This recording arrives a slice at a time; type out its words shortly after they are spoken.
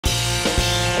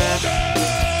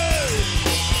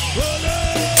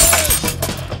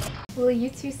Well, you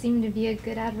two seem to be a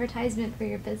good advertisement for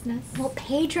your business. Well,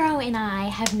 Pedro and I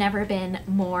have never been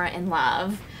more in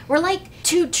love. We're like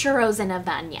two churros in a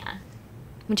baña,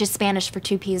 which is Spanish for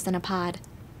two peas in a pod.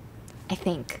 I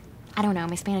think. I don't know,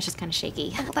 my Spanish is kind of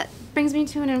shaky. Well, that brings me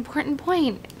to an important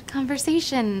point.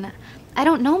 Conversation. I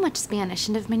don't know much Spanish,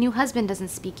 and if my new husband doesn't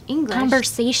speak English...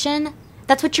 Conversation?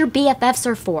 That's what your BFFs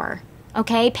are for,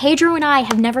 okay? Pedro and I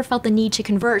have never felt the need to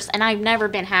converse, and I've never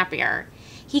been happier.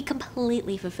 He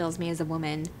completely fulfills me as a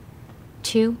woman.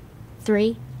 2,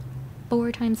 3,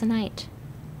 4 times a night.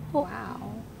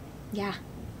 Wow. Yeah.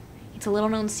 It's a little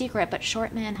known secret, but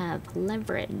short men have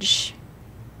leverage,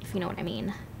 if you know what I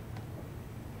mean.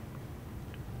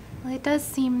 Well, it does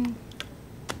seem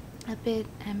a bit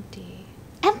empty.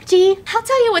 Empty? I'll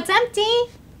tell you what's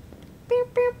empty. Boop,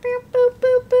 boop, boop, boop,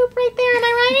 boop, boop, right there, am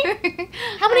I right?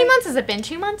 How many months has it been?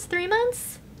 2 months? 3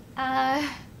 months?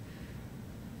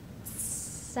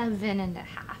 7.5.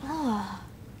 Oh.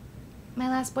 My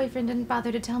last boyfriend didn't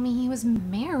bother to tell me he was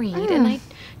married, and I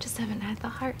just haven't had the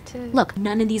heart to... Look,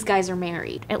 none of these guys are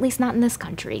married. At least not in this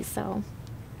country, so...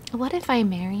 What if I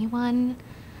marry one,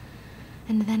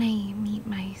 and then I meet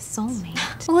my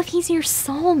soulmate? Well, if he's your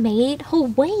soulmate, he'll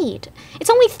wait. It's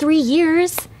only 3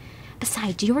 years.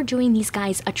 Besides, you're doing these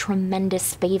guys a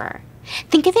tremendous favor.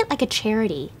 Think of it like a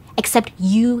charity, except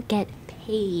you get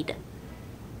paid.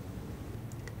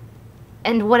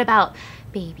 And what about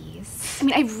babies? I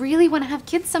mean, I really want to have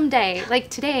kids someday. Like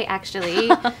today,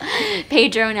 actually.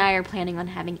 Pedro and I are planning on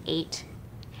having 8.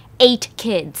 8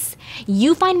 kids.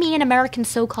 You find me an American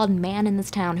so-called man in this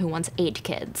town who wants 8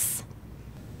 kids.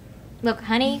 Look,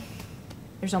 honey,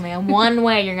 there's only one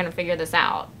way you're gonna figure this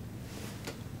out.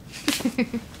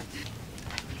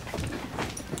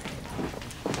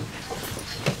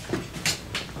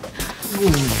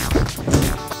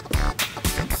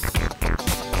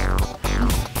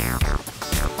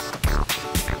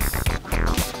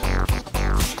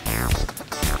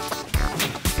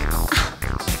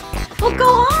 Well, go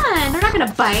on. They're not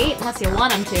gonna bite unless you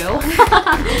want them to.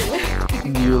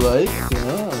 You like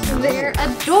them? They're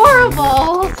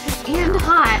adorable and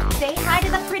hot. Say hi to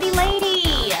the pretty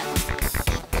lady.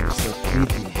 So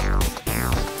pretty.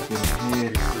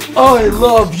 Oh, I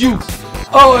love you.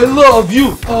 Oh, I love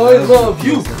you. Oh, I love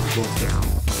you.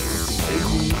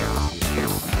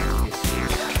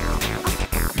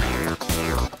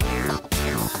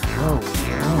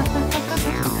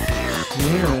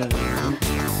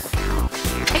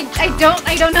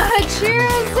 I don't know how to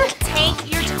choose.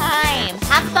 Take your time.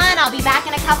 Have fun. I'll be back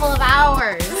in a couple of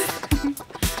hours.